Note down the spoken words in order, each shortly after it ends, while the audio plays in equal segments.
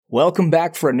Welcome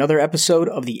back for another episode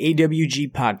of the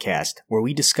AWG podcast, where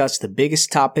we discuss the biggest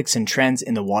topics and trends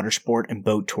in the water sport and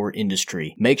boat tour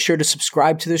industry. Make sure to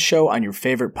subscribe to the show on your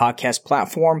favorite podcast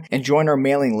platform and join our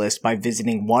mailing list by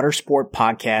visiting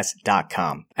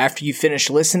watersportpodcast.com. After you finish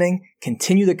listening,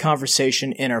 continue the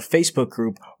conversation in our Facebook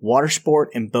group, Watersport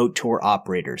and Boat Tour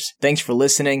Operators. Thanks for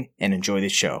listening and enjoy the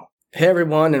show. Hey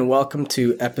everyone, and welcome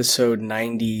to episode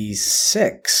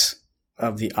 96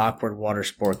 of the Awkward Water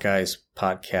Sport Guys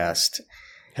podcast.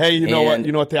 Hey, you know what?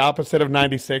 You know what the opposite of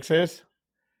 96 is?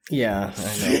 Yeah, I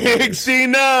know.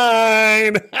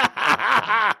 69.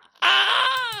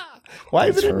 Why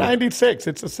is it 96?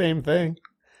 It's the same thing.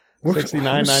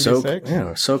 69, 96.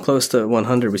 We're so close to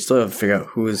 100. We still have to figure out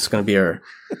who is going to be our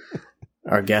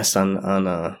guest on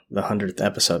the 100th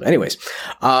episode. Anyways,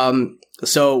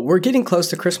 so we're getting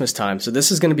close to Christmas time. So this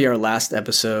is going to be our last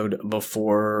episode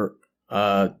before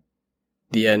the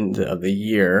end of the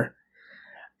year.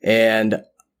 And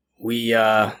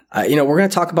we're going to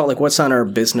talk about like what's on our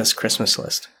business Christmas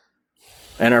list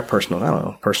and our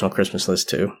personal Christmas list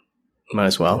too. Might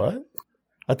as well. What?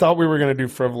 I thought we were going to do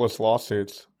frivolous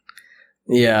lawsuits.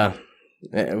 Yeah.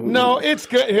 No, it's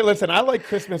good. Hey, listen, I like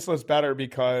Christmas list better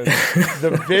because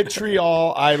the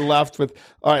vitriol I left with.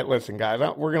 All right, listen, guys,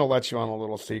 we're going to let you on a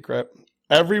little secret.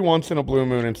 Every once in a blue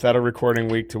moon, instead of recording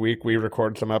week to week, we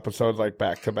record some episodes like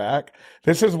back to back.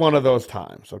 This is one of those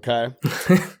times, okay?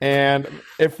 And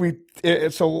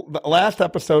so the last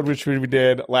episode, which we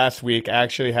did last week,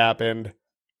 actually happened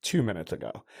 2 minutes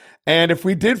ago. And if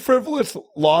we did frivolous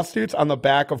lawsuits on the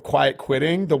back of quiet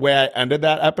quitting, the way I ended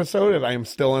that episode is I am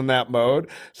still in that mode.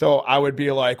 So I would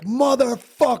be like,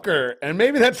 motherfucker. And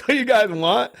maybe that's what you guys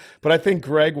want. But I think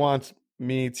Greg wants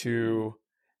me to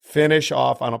finish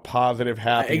off on a positive,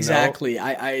 happy exactly. note.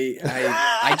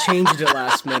 I changed it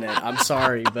last minute. I'm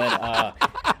sorry, but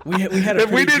we had a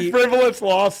if we did frivolous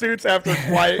lawsuits after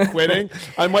quiet quitting,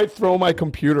 I might throw my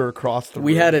computer across the room.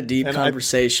 We had a deep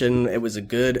conversation. It was a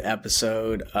good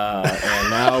episode, and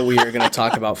now we are going to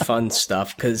talk about fun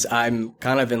stuff because I'm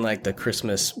kind of in like the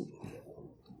Christmas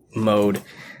mode.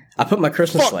 I put my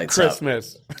Christmas lights up.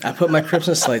 I put my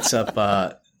Christmas lights up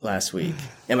last week.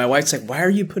 And my wife's like, why are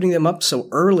you putting them up so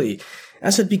early? I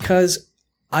said, because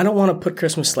I don't want to put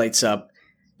Christmas lights up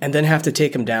and then have to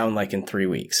take them down like in 3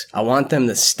 weeks. I want them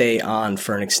to stay on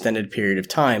for an extended period of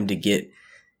time to get,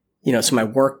 so my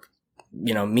work,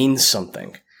 means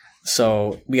something.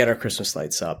 So we got our Christmas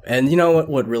lights up. And you know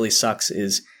what really sucks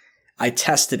is I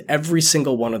tested every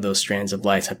single one of those strands of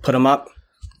lights. I put them up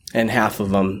and half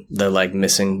of them, they're like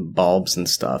missing bulbs and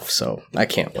stuff. So I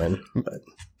can't win, but.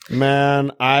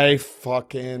 Man,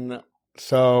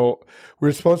 so we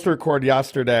were supposed to record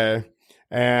yesterday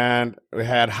and I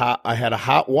had a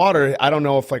hot water. I don't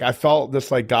know if like I felt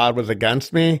this like God was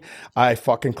against me. I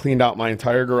fucking cleaned out my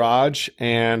entire garage.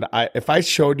 And if I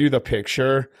showed you the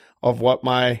picture of what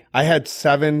I had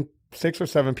 6 or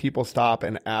 7 people stop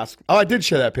and ask. Oh, I did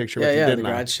share that picture with you, didn't I? Yeah, the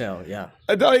garage sale, yeah.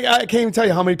 I can't even tell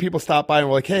you how many people stopped by and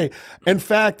were like, hey, in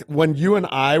fact, when you and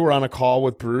I were on a call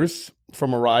with Bruce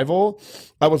from Arrival,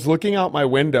 I was looking out my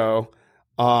window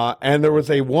and there was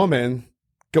a woman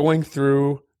going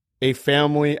through a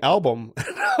family album.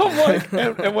 I'm like,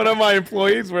 and one of my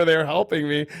employees were there helping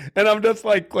me. And I'm just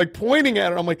like pointing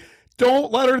at her. I'm like,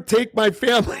 don't let her take my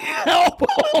family album.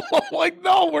 I'm like,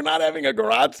 no, we're not having a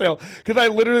garage sale. Because I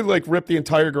literally like ripped the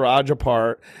entire garage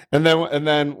apart. And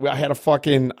then I had a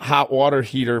fucking hot water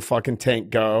heater fucking tank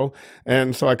go.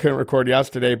 And so I couldn't record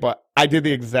yesterday, but I did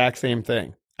the exact same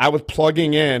thing. I was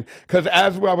plugging in because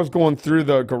as I was going through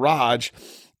the garage,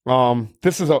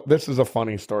 this is a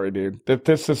funny story, dude.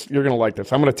 You're gonna like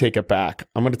this. I'm gonna take it back.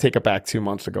 2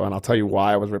 months ago, and I'll tell you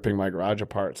why I was ripping my garage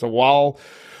apart. So while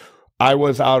I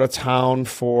was out of town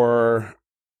for,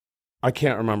 I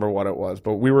can't remember what it was,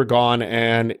 but we were gone,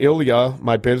 and Ilya,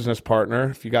 my business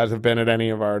partner, if you guys have been at any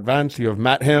of our events, you have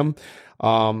met him.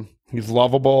 He's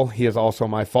lovable. He is also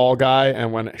my fall guy.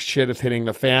 And when shit is hitting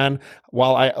the fan,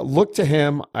 while I look to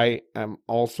him, I am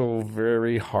also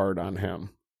very hard on him.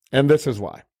 And this is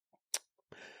why.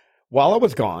 While I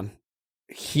was gone,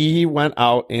 he went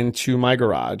out into my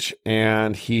garage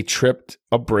and he tripped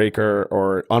a breaker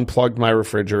or unplugged my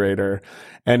refrigerator.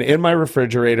 And in my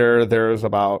refrigerator, there's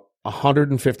about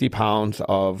 150 pounds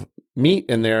of meat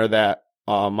in there that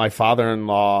my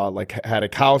father-in-law had a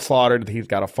cow slaughtered. He's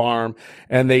got a farm,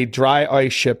 and they dry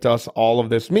ice shipped us all of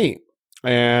this meat.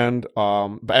 And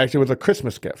actually, it was a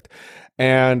Christmas gift,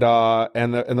 and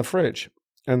in the fridge.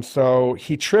 And so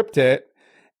he tripped it,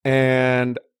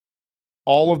 and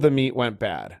all of the meat went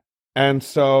bad. And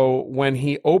so when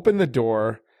he opened the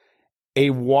door,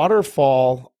 a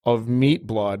waterfall of meat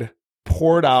blood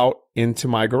poured out into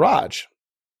my garage,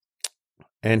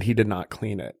 and he did not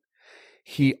clean it.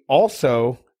 He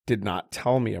also did not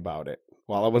tell me about it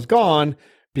while I was gone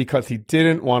because he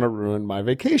didn't want to ruin my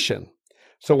vacation.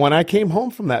 So when I came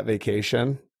home from that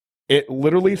vacation, it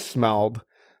literally smelled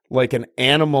like an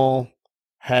animal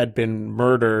had been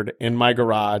murdered in my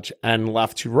garage and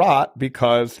left to rot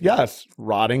because, yes,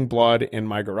 rotting blood in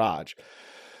my garage.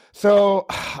 So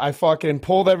I fucking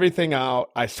pulled everything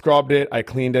out. I scrubbed it. I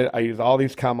cleaned it. I used all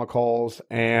these chemicals,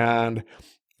 and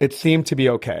it seemed to be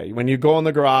okay. When you go in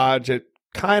the garage, it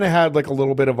kind of had like a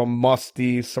little bit of a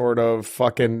musty sort of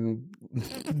fucking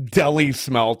deli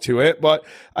smell to it, but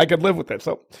I could live with it.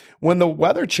 So when the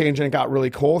weather changed and it got really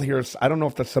cold here, I don't know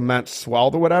if the cement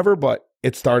swelled or whatever, but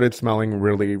it started smelling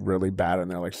really, really bad in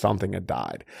there, like something had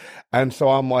died. And so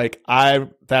I'm like,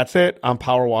 that's it. I'm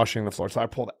power washing the floor. So I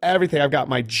pulled everything. I've got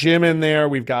my gym in there.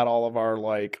 We've got all of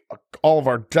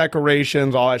our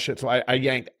decorations, all that shit. So I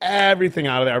yanked everything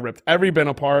out of there. I ripped every bin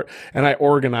apart and I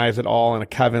organized it all in a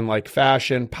Kevin-like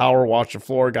fashion, power washed the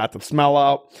floor, got the smell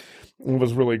out. It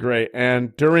was really great.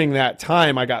 And during that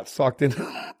time, I got sucked into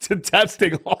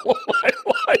testing all of my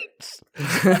lights.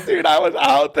 Dude, I was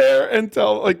out there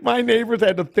until, like, my neighbors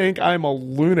had to think I'm a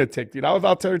lunatic, dude. I was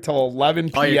out there until 11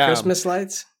 p.m. All your Christmas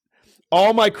lights?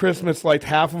 All my Christmas lights,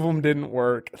 half of them didn't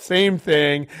work. Same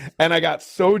thing. And I got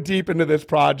so deep into this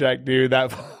project, dude,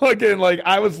 that fucking, like,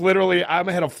 I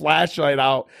had a flashlight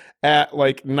out at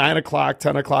like 9 o'clock,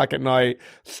 10 o'clock at night,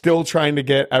 still trying to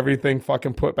get everything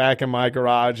fucking put back in my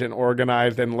garage and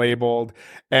organized and labeled.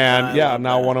 And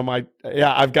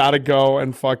I've got to go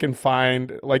and fucking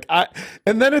find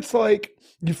and then it's like,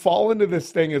 you fall into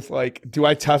this thing. It's like, do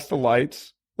I test the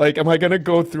lights? Like, am I going to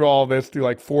go through all this through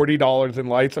like $40 in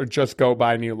lights or just go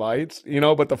buy new lights? You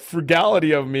know, but the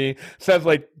frugality of me says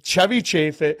like Chevy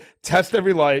Chase it, test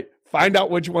every light, find out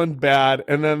which one's bad.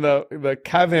 And then the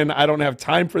Kevin, I don't have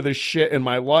time for this shit in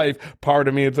my life. Part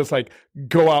of me is just like,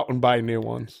 go out and buy new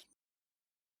ones.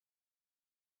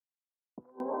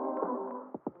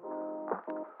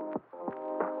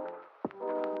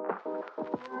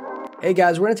 Hey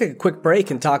guys, we're going to take a quick break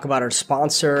and talk about our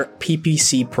sponsor,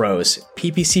 PPC Pros.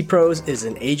 PPC Pros is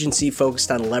an agency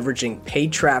focused on leveraging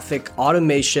paid traffic,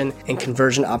 automation, and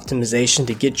conversion optimization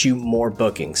to get you more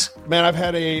bookings. Man, I've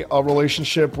had a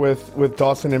relationship with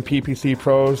Dustin and PPC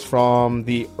Pros from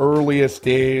the earliest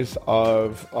days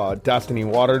of Destiny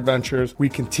Water Adventures. We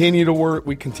continue to work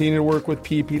with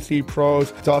PPC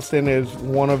Pros. Dustin is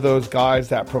one of those guys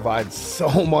that provides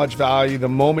so much value. The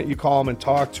moment you call him and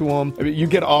talk to him, you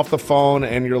get off the phone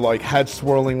and you're like head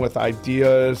swirling with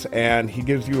ideas, and he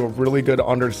gives you a really good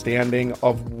understanding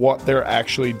of what they're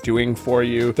actually doing for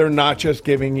you. They're not just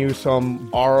giving you some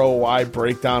ROI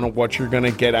breakdown of what you're going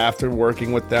to get after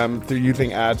working with them. They're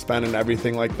using ad spend and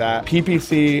everything like that.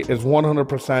 PPC is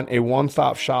 100% a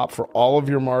one-stop shop for all of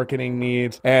your marketing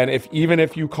needs. And even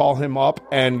if you call him up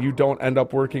and you don't end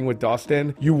up working with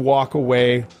Dustin, you walk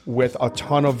away with a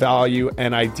ton of value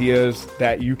and ideas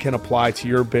that you can apply to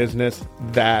your business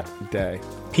that day.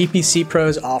 PPC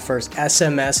Pros offers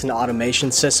SMS and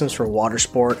automation systems for water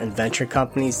sport and venture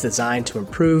companies designed to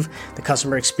improve the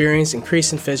customer experience,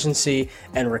 increase efficiency,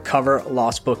 and recover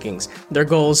lost bookings. Their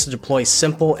goal is to deploy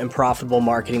simple and profitable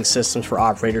marketing systems for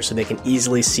operators so they can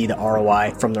easily see the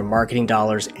ROI from their marketing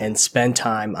dollars and spend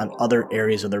time on other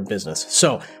areas of their business.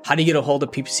 So, how do you get a hold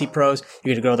of PPC Pros?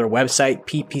 You're going to go to their website,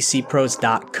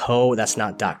 ppcpros.co. That's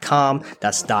not .com,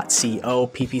 that's .co,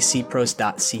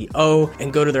 ppcpros.co,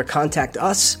 and go to their Contact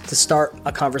Us to start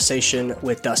a conversation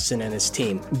with Dustin and his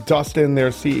team. Dustin,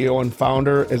 their CEO and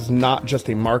founder, is not just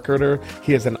a marketer,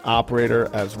 he is an operator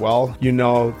as well. You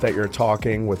know that you're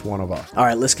talking with one of us. All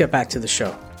right, let's get back to the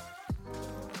show.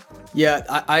 Yeah,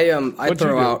 I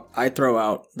throw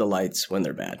out the lights when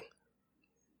they're bad.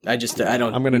 I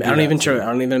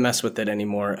don't even mess with it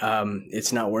anymore.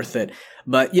 It's not worth it.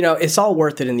 But you know, it's all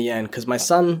worth it in the end because my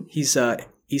son, he's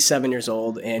 7 years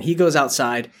old and he goes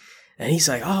outside. And he's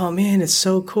like, oh, man, it's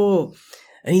so cool.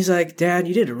 And he's like, Dad,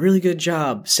 you did a really good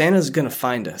job. Santa's going to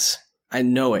find us. I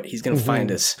know it. He's going to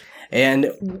find us.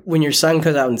 And when your son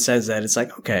comes out and says that, it's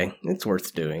like, okay, it's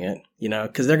worth doing it, you know,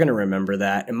 because they're going to remember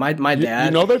that. And my dad.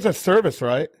 You know, there's a service,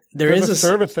 right? There's a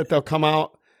service that they'll come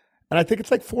out. And I think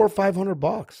it's like $400 or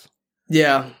 $500.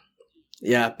 Yeah.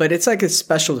 Yeah. But it's like a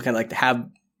special kind of like to have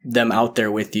them out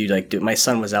there with you. Like, dude, my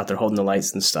son was out there holding the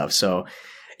lights and stuff. So,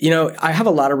 you know, I have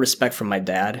a lot of respect for my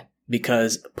dad.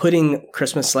 Because putting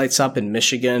Christmas lights up in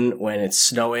Michigan when it's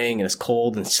snowing and it's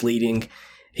cold and sleeting,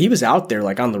 he was out there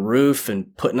like on the roof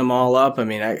and putting them all up. I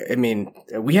mean,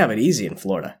 we have it easy in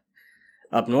Florida.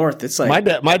 Up north, it's like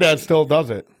my dad still does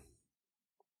it.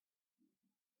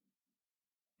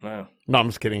 Wow. No, I'm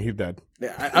just kidding. He's dead.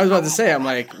 I was about to say, I'm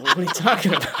like, what are you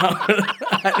talking about?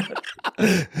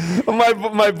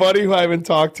 my buddy who I haven't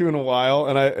talked to in a while,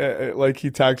 and I like he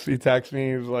texts me.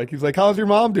 He's like, how's your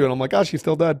mom doing? I'm like, oh, she's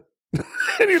still dead.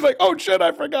 And he's like, oh shit,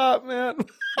 I forgot, man.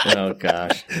 Oh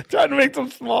gosh. Trying to make some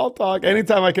small talk.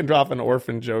 Anytime I can drop an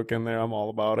orphan joke in there, I'm all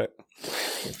about it.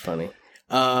 It's funny.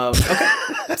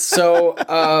 Okay.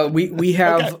 So we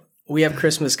have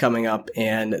Christmas coming up,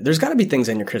 and there's got to be things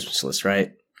on your Christmas list,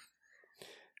 right?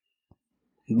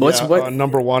 What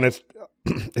number one is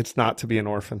it's not to be an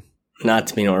orphan. Not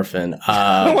to be an orphan.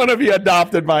 I want to be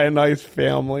adopted by a nice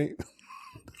family.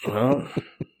 Well,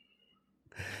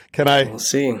 can I? We'll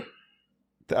see.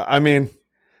 I mean,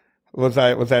 was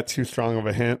that too strong of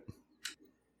a hint?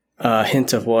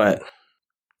 Hint of what?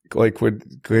 Like,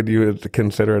 could you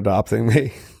consider adopting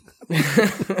me?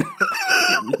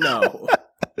 No.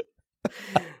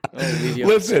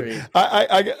 Listen,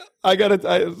 I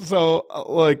gotta. So,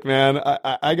 like, man,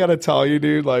 I gotta tell you,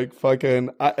 dude. Like,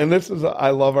 fucking, and this is. I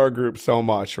love our group so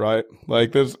much, right?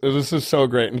 Like, this is so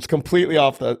great, and it's completely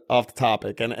off the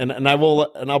topic, and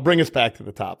I'll bring us back to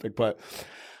the topic, but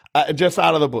just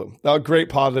out of the blue, a great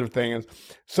positive thing is.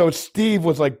 So Steve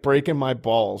was like breaking my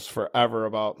balls forever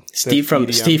about Steve from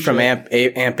Amp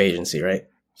Agency, right?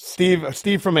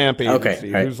 Steve from Amp Agency, okay,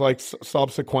 right. Who's like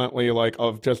subsequently like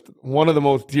of just one of the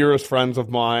most dearest friends of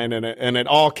mine, and it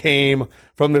all came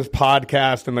from this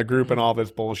podcast and the group and all this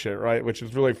bullshit, right? Which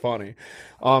is really funny,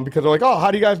 because they're like, oh,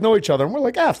 how do you guys know each other? And we're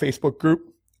like, Facebook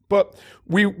group, but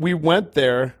we went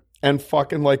there. And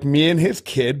fucking like me and his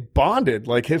kid bonded.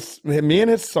 Like me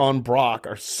and his son Brock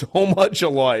are so much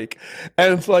alike.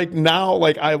 And it's like now,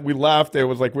 like we left. It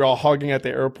was like we're all hugging at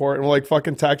the airport, and we're like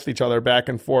fucking text each other back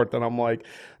and forth. And I'm like,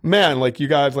 man, like you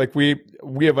guys, like we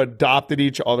have adopted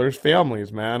each other's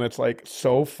families, man. It's like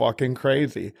so fucking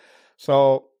crazy.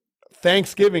 So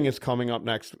Thanksgiving is coming up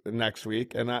next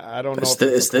week, and I don't know if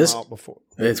it's this out before.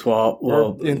 It's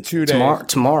well in 2 days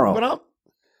tomorrow.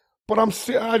 But I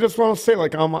just want to say,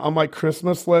 like, on my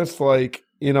Christmas list, like,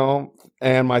 you know,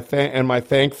 and my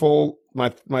thankfulness.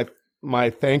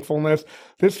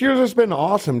 This year has been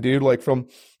awesome, dude. Like from,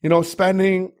 you know,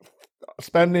 spending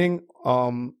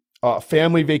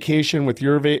family vacation with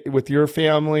your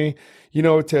family, you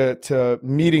know, to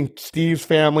meeting Steve's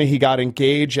family. He got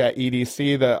engaged at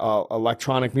EDC, the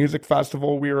electronic music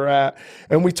festival we were at,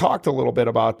 and we talked a little bit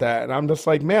about that. And I'm just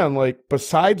like, man, like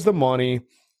besides the money,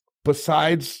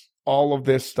 besides all of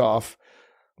this stuff,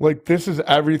 like this is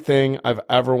everything I've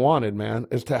ever wanted, man,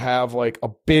 is to have like a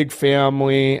big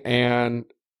family and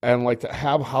like to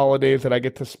have holidays that I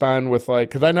get to spend with, like,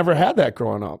 because I never had that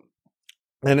growing up.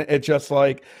 And it just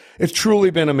like, it's truly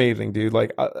been amazing, dude.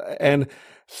 Like, and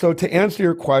so to answer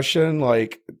your question,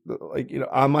 like, you know,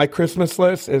 on my Christmas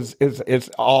list is it's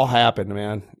all happened,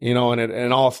 man, you know, and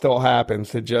it all still happens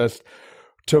to just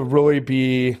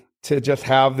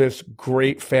have this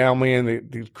great family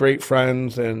and these great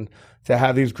friends and to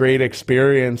have these great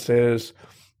experiences,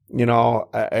 you know,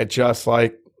 it just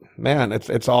like, man,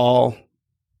 it's all,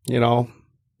 you know,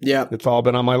 yeah, it's all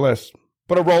been on my list.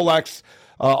 But a Rolex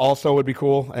also would be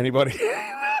cool. Anybody?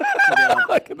 Yeah.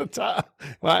 Like at the top,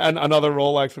 another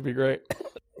Rolex would be great.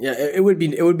 Yeah, it would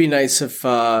be nice if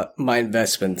my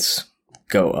investments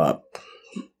go up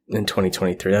in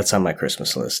 2023. That's on my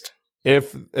Christmas list.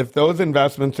 If those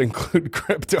investments include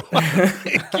crypto,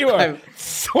 you are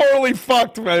sorely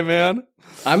fucked, my man.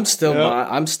 I'm still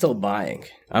buying.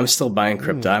 I'm still buying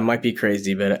crypto. I might be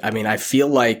crazy, but I mean, I feel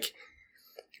like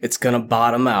it's gonna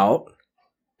bottom out.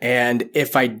 And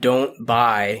if I don't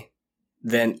buy,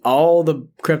 then all the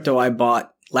crypto I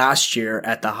bought last year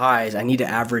at the highs, I need to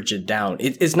average it down.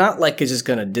 It's not like it's just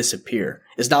gonna disappear.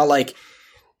 It's not like,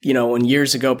 you know, when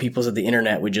years ago people said the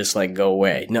internet would just like go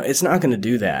away. No, it's not going to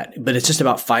do that. But it's just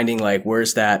about finding like,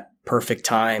 where's that perfect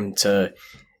time to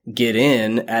get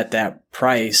in at that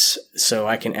price so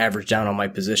I can average down on my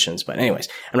positions. But anyways,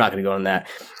 I'm not going to go on that.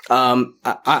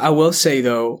 I will say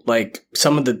though, like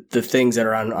some of the things that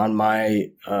are on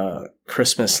my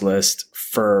Christmas list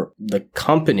for the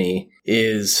company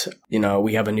is, you know,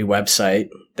 we have a new website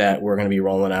that we're going to be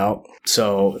rolling out.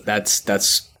 So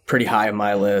that's pretty high on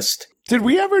my list. Did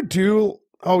we ever do?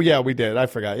 Oh yeah, we did. I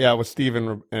forgot. Yeah, with Steve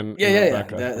and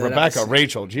Rebecca. Rebecca,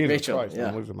 Rachel. Jesus Christ,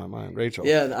 I'm losing my mind. Rachel.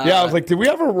 Yeah, I was like, did we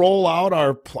ever roll out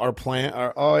our plan?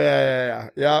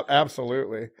 Yeah,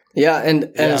 absolutely. Yeah, and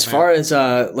as far as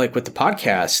like with the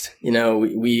podcast, you know,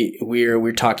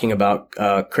 we're talking about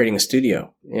creating a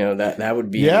studio. You know, that would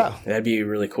be that'd be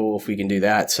really cool if we can do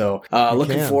that. So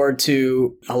looking forward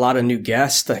to a lot of new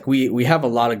guests. Like we have a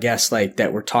lot of guests like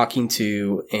that we're talking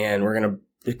to, and we're gonna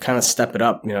kind of step it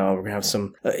up. You know, we're gonna have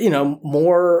some,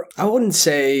 more, I wouldn't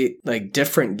say like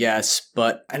different guests,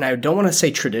 and I don't want to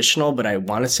say traditional, but I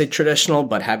want to say traditional,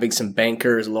 but having some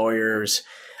bankers, lawyers,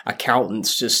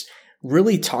 accountants, just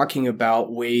really talking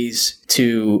about ways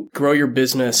to grow your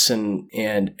business and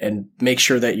make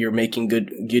sure that you're making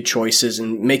good choices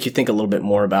and make you think a little bit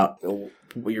more about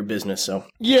your business. So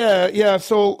yeah.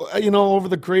 So over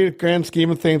the grand scheme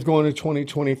of things going into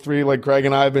 2023, like Greg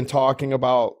and I have been talking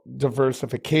about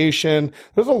diversification.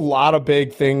 There's a lot of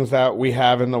big things that we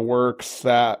have in the works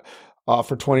that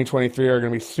for 2023 are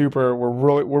going to be super.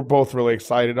 We're both really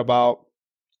excited about.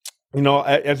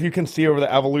 As you can see over the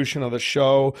evolution of the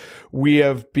show,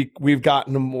 we've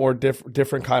gotten to more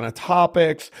different kind of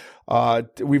topics.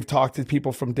 We've talked to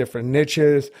people from different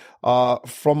niches.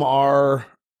 From our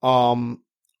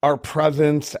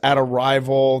presence at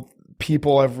Arrival,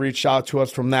 people have reached out to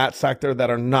us from that sector that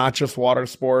are not just water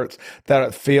sports,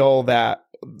 that feel that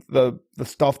the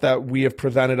stuff that we have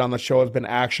presented on the show has been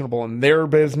actionable in their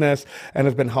business and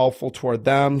has been helpful toward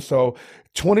them. So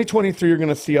 2023, you're going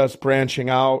to see us branching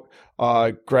out.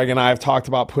 Greg and I have talked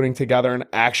about putting together an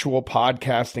actual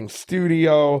podcasting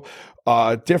studio,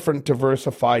 different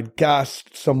diversified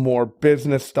guests, some more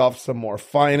business stuff, some more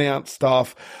finance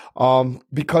stuff,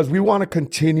 because we want to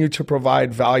continue to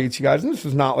provide value to you guys. And this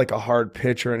is not like a hard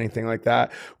pitch or anything like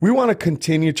that. We want to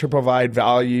continue to provide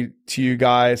value to you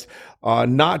guys,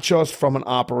 not just from an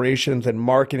operations and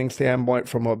marketing standpoint,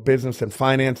 from a business and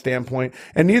finance standpoint.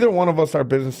 And neither one of us are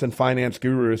business and finance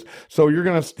gurus. So you're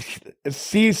going to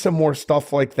see some more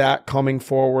stuff like that coming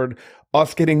forward,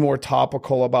 us getting more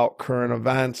topical about current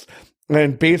events,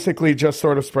 and basically just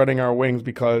sort of spreading our wings,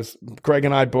 because Greg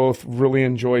and I both really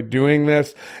enjoy doing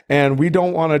this. And we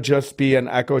don't want to just be an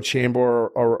echo chamber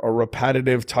or a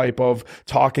repetitive type of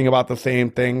talking about the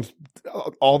same things,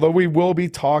 although we will be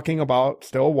talking about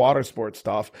still water sports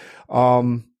stuff. We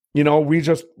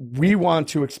want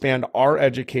to expand our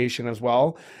education as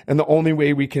well. And the only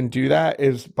way we can do that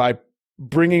is by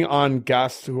bringing on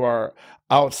guests who are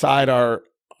outside our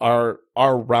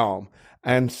realm.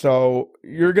 And so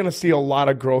you're going to see a lot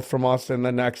of growth from us in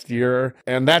the next year.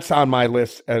 And that's on my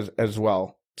list as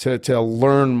well, to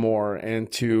learn more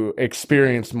and to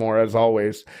experience more, as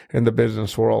always, in the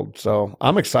business world. So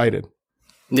I'm excited.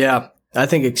 Yeah, I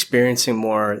think experiencing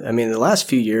more. I mean, the last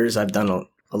few years I've done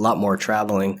a lot more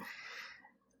traveling,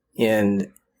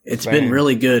 and it's been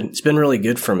really good. It's been really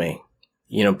good for me,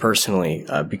 personally,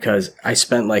 because I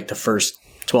spent like the first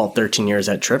 12, 13 years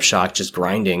at Trip Shock just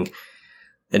grinding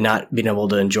and not being able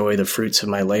to enjoy the fruits of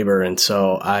my labor. And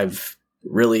so I've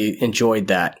really enjoyed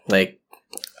that. Like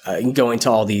going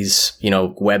to all these,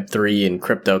 Web3 and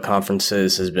crypto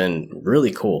conferences has been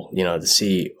really cool, to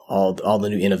see all the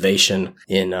new innovation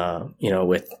in,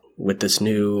 with this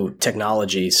new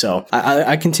technology. So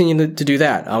I continue to do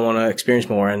that. I want to experience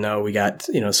more. I know we got,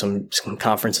 some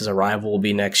conferences. Arrival will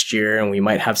be next year, and we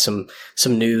might have some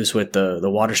news with the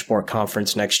water sport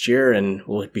conference next year, and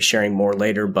we'll be sharing more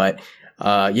later. But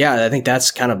I think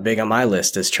that's kind of big on my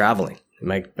list, is traveling.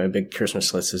 My big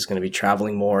Christmas list is going to be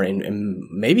traveling more and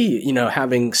maybe,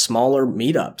 having smaller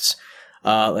meetups.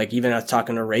 Like even I was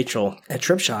talking to Rachel at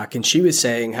Trip Shock, and she was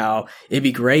saying how it'd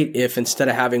be great if instead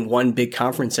of having one big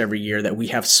conference every year, that we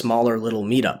have smaller little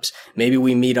meetups. Maybe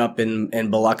we meet up in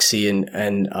Biloxi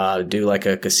and do like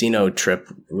a casino trip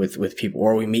with people,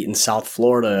 or we meet in South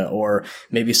Florida, or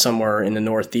maybe somewhere in the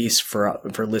Northeast for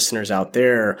listeners out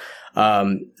there.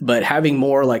 But having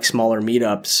more like smaller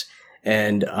meetups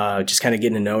and just kind of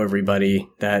getting to know everybody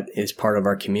that is part of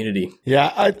our community.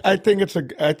 Yeah, I think it's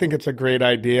a great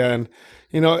idea. And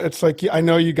it's like, I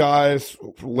know you guys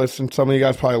listen, some of you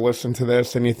guys probably listen to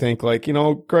this and you think like,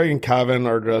 Greg and Kevin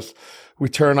are just, we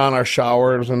turn on our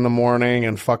showers in the morning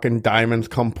and fucking diamonds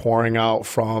come pouring out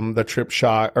from the Trip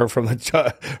Shock, or from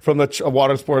the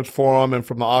Water Sports Forum, and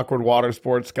from the Awkward Water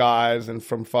Sports guys, and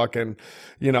from fucking,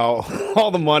 all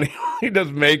the money we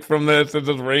just make from this. It's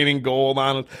just raining gold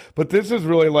on us. But this is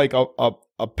really like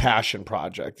a passion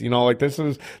project. Like this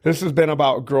has been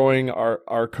about growing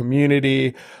our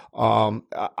community.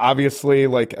 Obviously,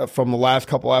 like from the last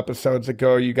couple episodes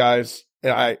ago, you guys,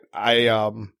 I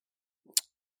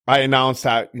announced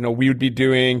that, we would be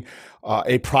doing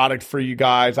a product for you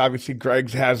guys. Obviously, Greg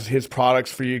has his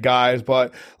products for you guys,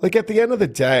 but like at the end of the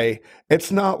day,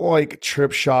 it's not like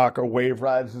Trip Shock or Wave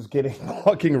Rides is getting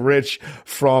fucking rich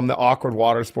from the Awkward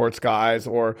Water Sports guys,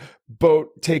 or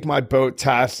Take My Boat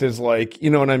Test is like, you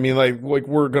know what I mean? Like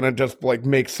we're going to just like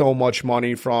make so much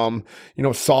money from,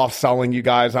 soft selling you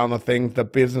guys on the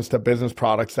business to business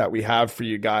products that we have for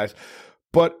you guys.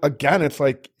 But again, it's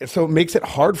like, so it makes it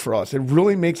hard for us. It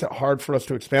really makes it hard for us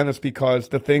to expand this, because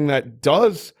the thing that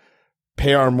does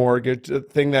pay our mortgage, the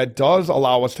thing that does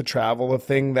allow us to travel, the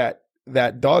thing that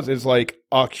does is like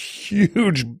a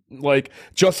huge, like,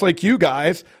 just like you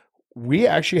guys, we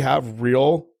actually have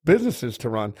real businesses to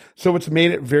run. So it's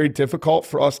made it very difficult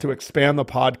for us to expand the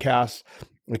podcast,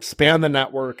 expand the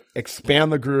network,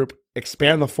 expand the group,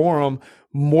 expand the forum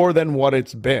more than what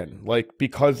it's been. Like,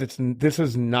 because this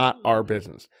is not our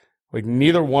business. Like,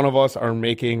 neither one of us are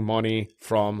making money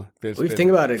from this. Well,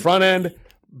 think about it. Front end,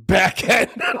 back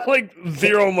end, like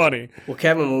zero money. Well,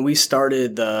 Kevin, when we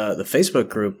started the Facebook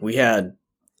group, we had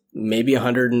maybe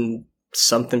 100 and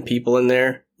something people in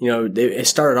there. It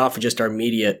started off with just our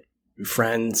immediate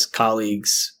friends,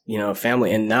 colleagues,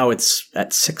 family, and now it's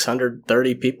at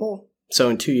 630 people. So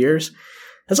in 2 years,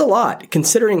 that's a lot,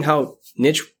 considering how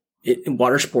niche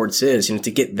water sports is.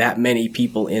 To get that many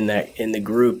people in the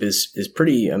group is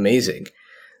pretty amazing.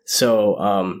 So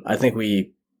I think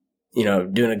we,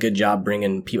 doing a good job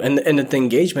bringing people, and the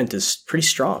engagement is pretty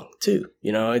strong too.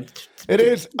 It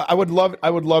is. I would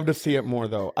love to see it more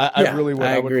though. I really would.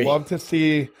 I would love to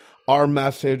see our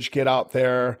message get out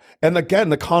there. And again,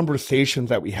 the conversations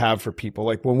that we have for people,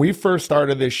 like when we first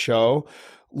started this show,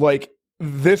 like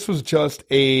this was just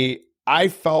I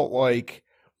felt like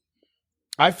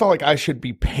I should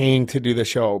be paying to do the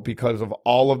show because of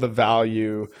all of the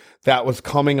value that was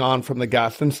coming on from the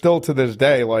guests. And still to this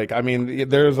day, like, I mean,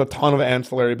 there's a ton of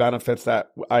ancillary benefits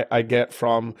that I get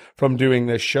from doing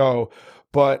this show.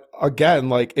 But again,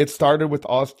 like, it started with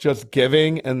us just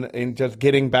giving and just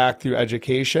getting back through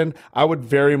education. I would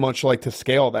very much like to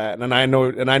scale that. And I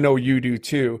know you do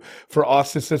too. For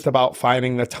us, it's just about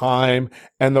finding the time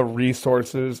and the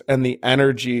resources and the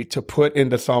energy to put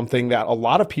into something that a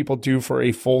lot of people do for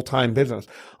a full-time business.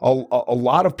 A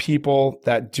lot of people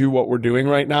that do what we're doing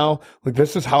right now, like,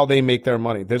 this is how they make their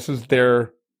money. This is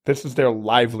their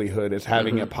livelihood, is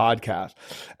having a podcast.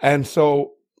 And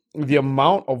so the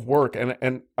amount of work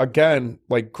and again,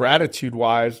 like, gratitude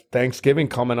wise, Thanksgiving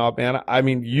coming up, man. I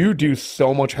mean, you do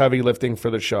so much heavy lifting for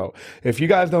the show. If you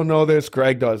guys don't know this,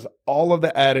 Greg does all of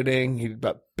the editing. He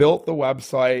built the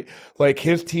website. Like,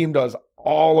 his team does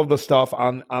all of the stuff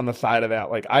on the side of that.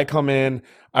 Like, I come in,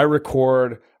 I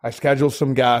record, I schedule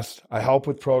some guests, I help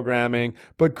with programming,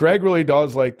 but Greg really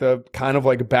does like the kind of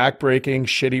like backbreaking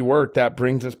shitty work that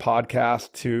brings his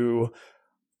podcast to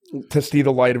see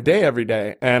the light of day every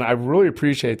day. And I really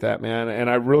appreciate that, man. And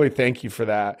I really thank you for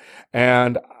that.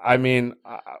 And I mean,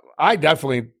 I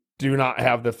definitely do not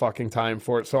have the fucking time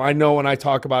for it. So I know when I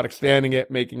talk about expanding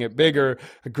it, making it bigger,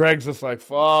 Greg's just like,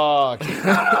 fuck.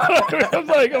 I'm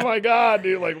like, oh my God,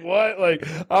 dude, like what? Like,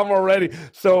 I'm already.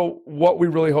 So what we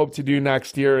really hope to do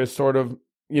next year is sort of,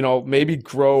 maybe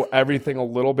grow everything a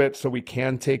little bit so we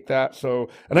can take that. So,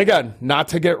 and again, not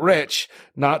to get rich,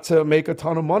 not to make a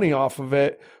ton of money off of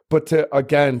it, but to,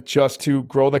 again, just to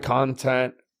grow the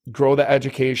content, grow the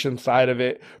education side of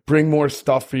it, bring more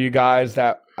stuff for you guys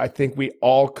that I think we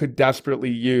all could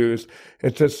desperately use.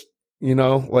 It's just,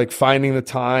 like finding the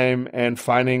time and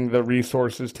finding the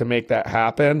resources to make that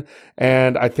happen.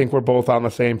 And I think we're both on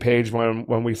the same page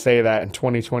when we say that in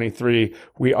 2023,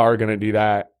 we are going to do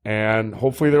that. And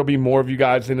hopefully there'll be more of you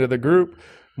guys into the group,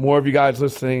 more of you guys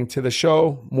listening to the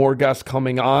show, more guests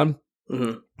coming on.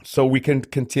 Mm-hmm. So we can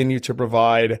continue to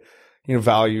provide,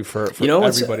 value for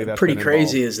everybody. That's pretty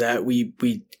crazy is that we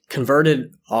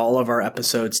converted all of our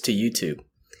episodes to YouTube,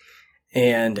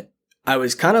 and I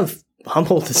was kind of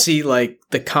humbled to see like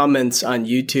the comments on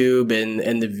YouTube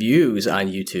and the views on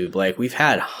YouTube. Like, we've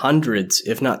had hundreds,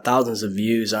 if not thousands, of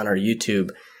views on our YouTube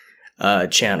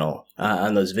channel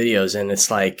on those videos, and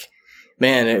it's like,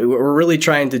 man, we're really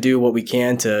trying to do what we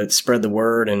can to spread the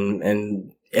word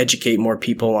and educate more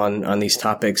people on these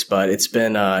topics, but it's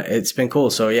been cool.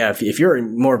 So yeah, if you're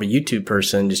more of a YouTube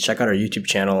person, just check out our YouTube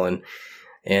channel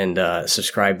and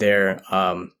subscribe there.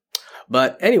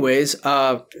 But anyways,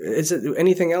 is it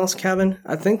anything else, Kevin?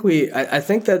 I think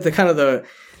that the kind of the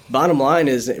bottom line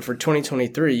is that for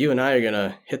 2023, you and I are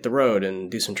gonna hit the road and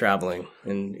do some traveling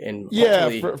and yeah,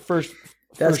 for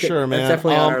sure, man. That's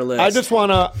definitely on our list. I just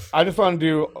wanna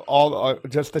do all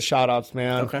just the shout outs,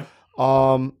 man.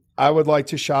 Okay. I would like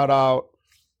to shout out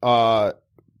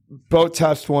Boat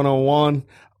Test 101.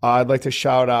 I'd like to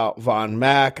shout out Von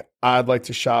Mack. I'd like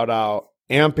to shout out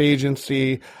AMP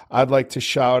Agency. I'd like to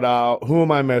shout out, who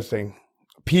am I missing?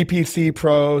 PPC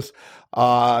Pros,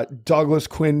 Douglas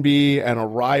Quinby and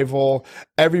Arrival,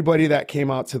 everybody that came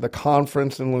out to the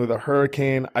conference in lieu of the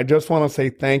hurricane. I just want to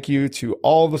say thank you to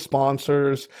all the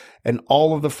sponsors and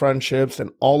all of the friendships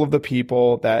and all of the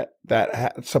people that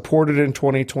that supported in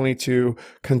 2022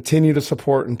 continue to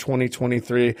support in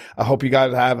 2023. I hope you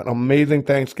guys have an amazing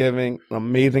Thanksgiving, an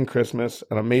amazing Christmas,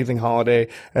 an amazing holiday,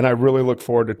 and I really look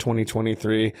forward to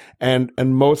 2023. And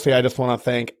mostly I just want to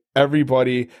thank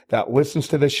everybody that listens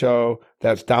to the show,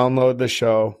 that's downloaded the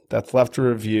show, that's left a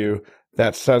review,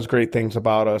 that says great things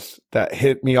about us, that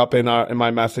hit me up in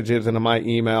my messages and in my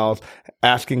emails,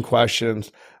 asking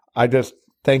questions. I just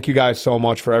thank you guys so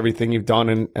much for everything you've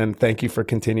done, and thank you for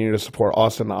continuing to support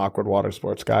us and the Awkward Water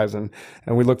Sports guys. And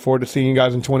we look forward to seeing you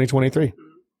guys in 2023.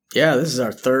 Yeah, this is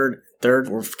our third.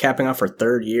 We're capping off our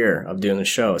third year of doing the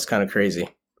show. It's kind of crazy.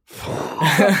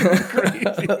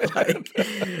 Like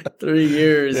 3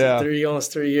 years,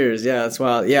 almost 3 years. Yeah, that's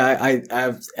wild. Yeah,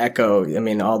 I echo. I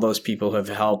mean, all those people have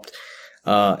helped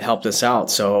us out.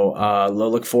 So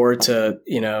look forward to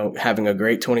having a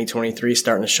great 2023,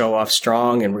 starting the show off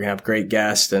strong, and we're gonna have great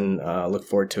guests, and look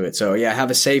forward to it. So yeah,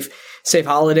 have a safe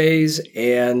holidays,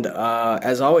 and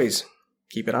as always,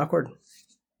 keep it awkward.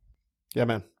 Yeah,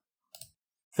 man.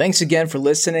 Thanks again for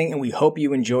listening, and we hope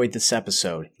you enjoyed this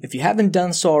episode. If you haven't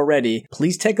done so already,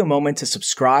 please take a moment to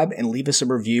subscribe and leave us a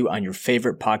review on your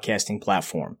favorite podcasting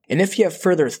platform. And if you have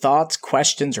further thoughts,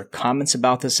 questions, or comments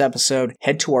about this episode,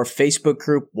 head to our Facebook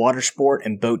group, Watersport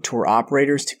and Boat Tour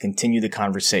Operators, to continue the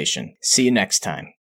conversation. See you next time.